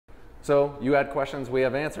So you had questions, we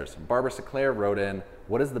have answers. Barbara Sinclair wrote in,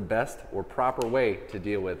 what is the best or proper way to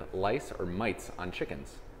deal with lice or mites on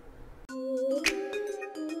chickens?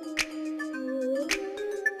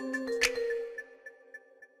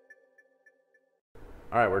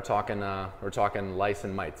 All right, we're talking lice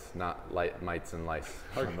and mites, not mites and lice,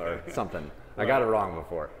 or something. Well, I got it wrong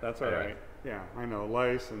before. That's all right. Yeah, I know,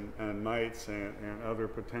 lice and mites and other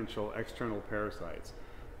potential external parasites.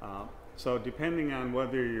 So depending on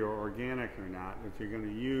whether you're organic or not, if you're going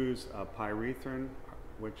to use pyrethrin,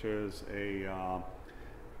 which is a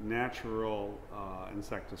natural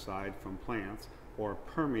insecticide from plants, or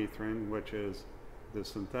permethrin, which is the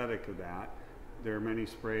synthetic of that, there are many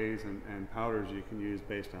sprays and powders you can use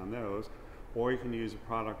based on those. Or you can use a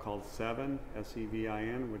product called Sevin,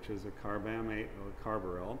 S-E-V-I-N, which is a carbamate or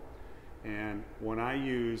carbaryl. And when I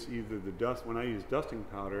use when I use dusting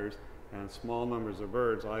powders and small numbers of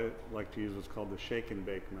birds, I like to use what's called the shake and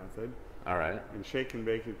bake method. All right. And shake and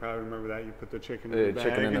bake, you probably remember that. You put the chicken in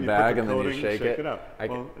the bag and then you shake it up.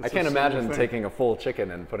 I can't imagine taking a full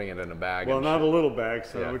chicken and putting it in a bag. Well, not a little bag.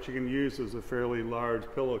 So what you can use is a fairly large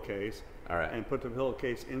pillowcase. All right. And put the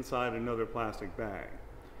pillowcase inside another plastic bag.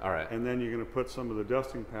 All right. And then you're going to put some of the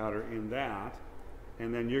dusting powder in that,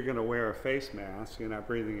 and then you're going to wear a face mask. You're not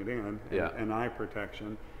breathing it in, and eye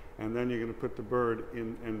protection. And then you're going to put the bird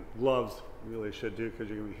in, and gloves really should do, because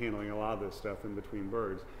you're going to be handling a lot of this stuff in between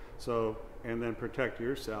birds. So, and then protect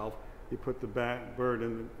yourself. You put the bird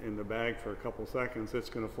in the bag for a couple seconds. It's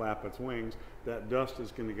going to flap its wings. That dust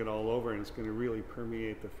is going to get all over, and it's going to really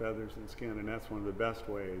permeate the feathers and skin, and that's one of the best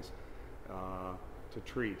ways to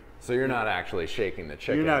treat. So you're not actually shaking the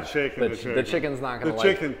chicken. You're not shaking the chicken. The chicken's not going to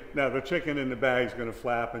the chicken in the bag is going to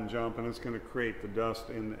flap and jump, and it's going to create the dust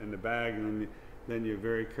in the bag, and then you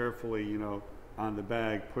very carefully, you know, on the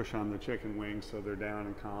bag, push on the chicken wings so they're down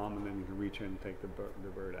and calm, and then you can reach in and take the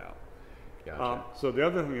bird out. Gotcha. So the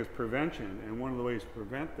other thing is prevention, and one of the ways to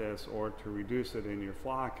prevent this or to reduce it in your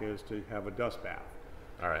flock is to have a dust bath.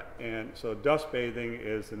 All right. And so dust bathing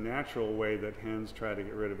is the natural way that hens try to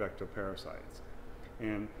get rid of ectoparasites.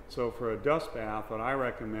 And so for a dust bath, what I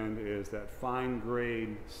recommend is that fine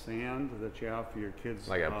grade sand that you have for your kids.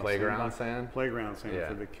 Like a playground sand? Playground sand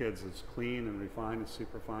for the kids. It's clean and refined, it's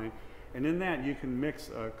super fine. And in that you can mix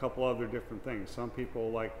a couple other different things. Some people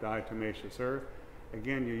like diatomaceous earth.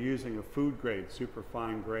 Again, you're using a food grade, super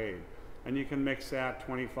fine grade. And you can mix that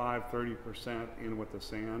 25–30% in with the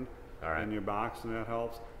sand in your box, and that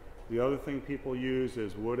helps. The other thing people use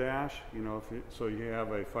is wood ash. You know, so you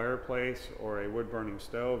have a fireplace or a wood burning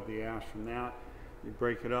stove, the ash from that, you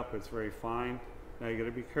break it up, it's very fine. Now you got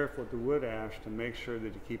to be careful with the wood ash to make sure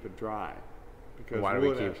that you keep it dry. Because why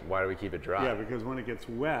do we keep it dry? Yeah, because when it gets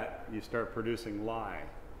wet, you start producing lye.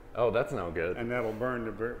 Oh, that's no good. And that'll burn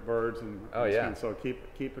the birds and skin. So keep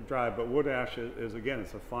it dry. But wood ash is again,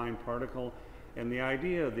 it's a fine particle. And the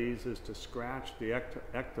idea of these is to scratch the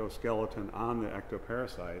ectoskeleton on the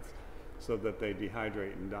ectoparasites so that they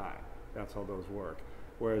dehydrate and die. That's how those work.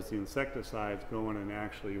 Whereas the insecticides go in and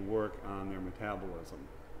actually work on their metabolism.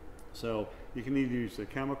 So you can either use the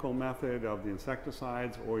chemical method of the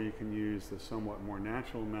insecticides, or you can use the somewhat more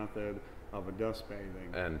natural method of a dust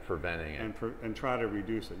bathing. And preventing it. And try to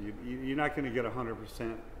reduce it. You're not going to get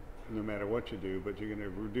 100% no matter what you do, but you're going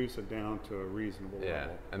to reduce it down to a reasonable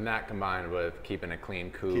level. And that combined with keeping a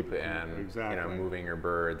clean coop and you know, moving your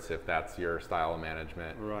birds if that's your style of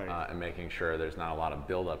management, and making sure there's not a lot of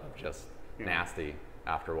buildup of just nasty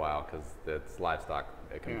after a while, because it's livestock,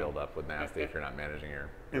 it can build up with nasty if you're not managing your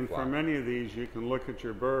And flock. for many of these, you can look at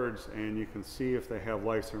your birds and you can see if they have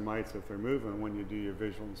lice or mites if they're moving when you do your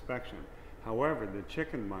visual inspection. However, the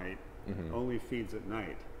chicken mite only feeds at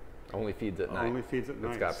night. Only feeds at night. Only feeds at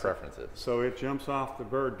night. It's got preferences. So it jumps off the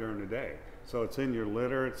bird during the day. So it's in your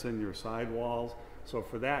litter, it's in your sidewalls. So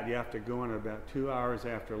for that, you have to go in about 2 hours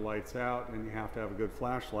after lights out, and you have to have a good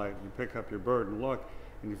flashlight. You pick up your bird and look,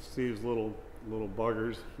 and you see these little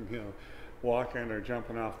buggers, you know, walking or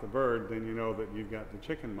jumping off the bird. Then you know that you've got the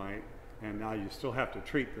chicken mite. And now you still have to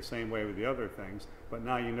treat the same way with the other things, but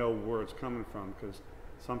now you know where it's coming from, because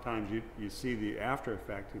sometimes you see the after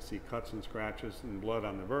effect. You see cuts and scratches and blood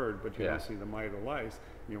on the bird, but you don't see the mite or lice,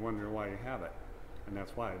 and you're wondering why you have it. And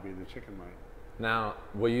that's why it'd be the chicken mite. Now,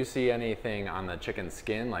 will you see anything on the chicken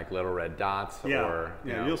skin, like little red dots? Or,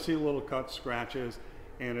 you'll see little cuts, scratches,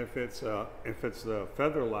 and if it's the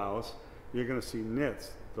feather louse, you're going to see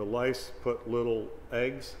nits. The lice put little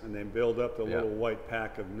eggs, and they build up the little white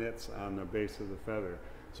pack of nits on the base of the feather.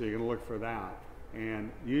 So you're going to look for that.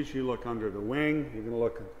 And usually look under the wing. You're going to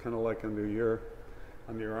look kind of like under your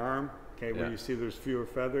arm, okay, where you see there's fewer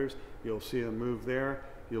feathers. You'll see them move there.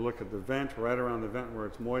 You look at the vent, right around the vent where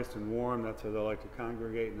it's moist and warm. That's where they like to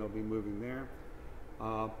congregate, and they'll be moving there.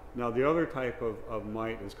 Now the other type of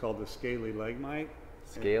mite is called the scaly leg mite.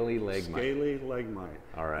 Scaly leg mite. Scaly leg mite.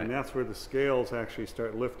 All right. And that's where the scales actually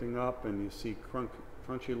start lifting up, and you see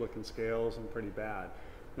crunchy looking scales and pretty bad.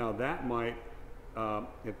 Now that mite,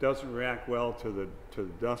 it doesn't react well to the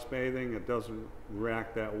dust bathing. It doesn't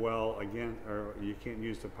react that well again, or you can't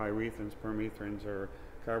use the pyrethrins, permethrins, or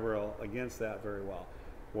carbaryl against that very well.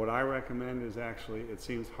 What I recommend is actually, it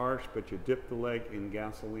seems harsh, but you dip the leg in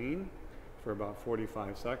gasoline for about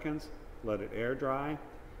 45 seconds, let it air dry,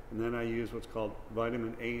 and then I use what's called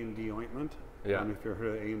vitamin A and D ointment. Yeah. If you've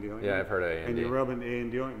heard of A and D ointment. Yeah, I've heard of A and D. And you rub an A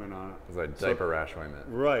and D ointment on it. It's like diaper rash ointment.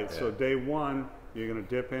 Right. Yeah. So day one, you're going to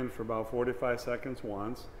dip in for about 45 seconds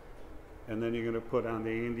once, and then you're going to put on the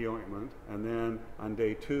A and D ointment, and then on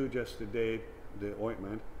day two, just the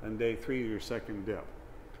ointment, and day three, your second dip.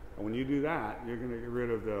 And when you do that, you're going to get rid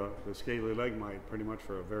of the scaly leg mite pretty much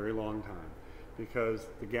for a very long time, because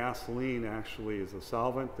the gasoline actually is a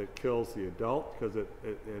solvent that kills the adult, because it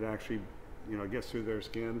actually, you know, gets through their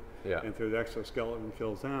skin and through the exoskeleton and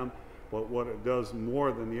kills them. But what it does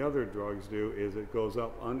more than the other drugs do is it goes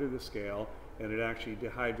up under the scale, and it actually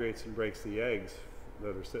dehydrates and breaks the eggs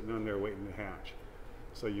that are sitting on there waiting to hatch.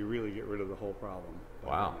 So you really get rid of the whole problem.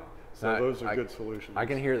 Wow. So those are good solutions. I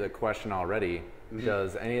can hear the question already.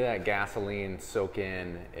 Does any of that gasoline soak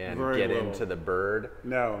in and get into the bird?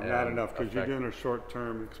 No, not enough, because you're doing a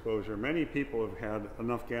short-term exposure. Many people have had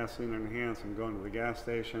enough gasoline in their hands from going to the gas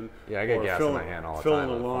station. Yeah, I get gas in my hand all the time.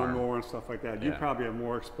 Filling a lawnmower and stuff like that. You probably have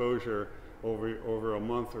more exposure over a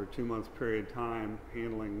month or 2 month period of time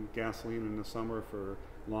handling gasoline in the summer for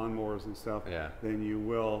lawnmowers and stuff than you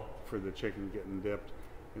will for the chicken getting dipped.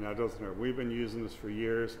 And that doesn't hurt. We've been using this for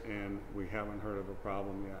years, and we haven't heard of a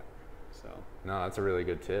problem yet. So no, that's a really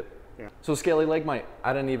good tip. Yeah. So scaly leg mite,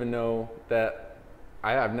 I didn't even know that.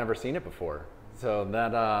 I've never seen it before. So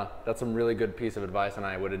that's some really good piece of advice, and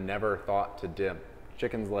I would have never thought to dip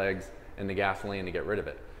chicken's legs in the gasoline to get rid of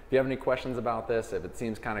it. If you have any questions about this, if it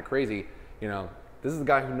seems kind of crazy, you know, this is the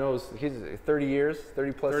guy who knows. He's 30 years,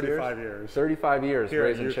 30 plus 35 years. 35 years Here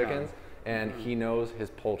raising chickens, and he knows his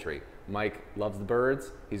poultry. Mike loves the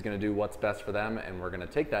birds. He's going to do what's best for them, and we're going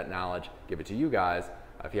to take that knowledge, give it to you guys.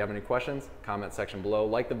 If you have any questions, comment section below.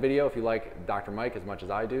 Like the video if you like Dr. Mike as much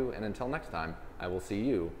as I do, and until next time, I will see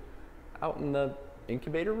you out in the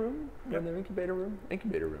incubator room. Yep. In the incubator room.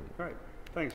 Incubator room. Right.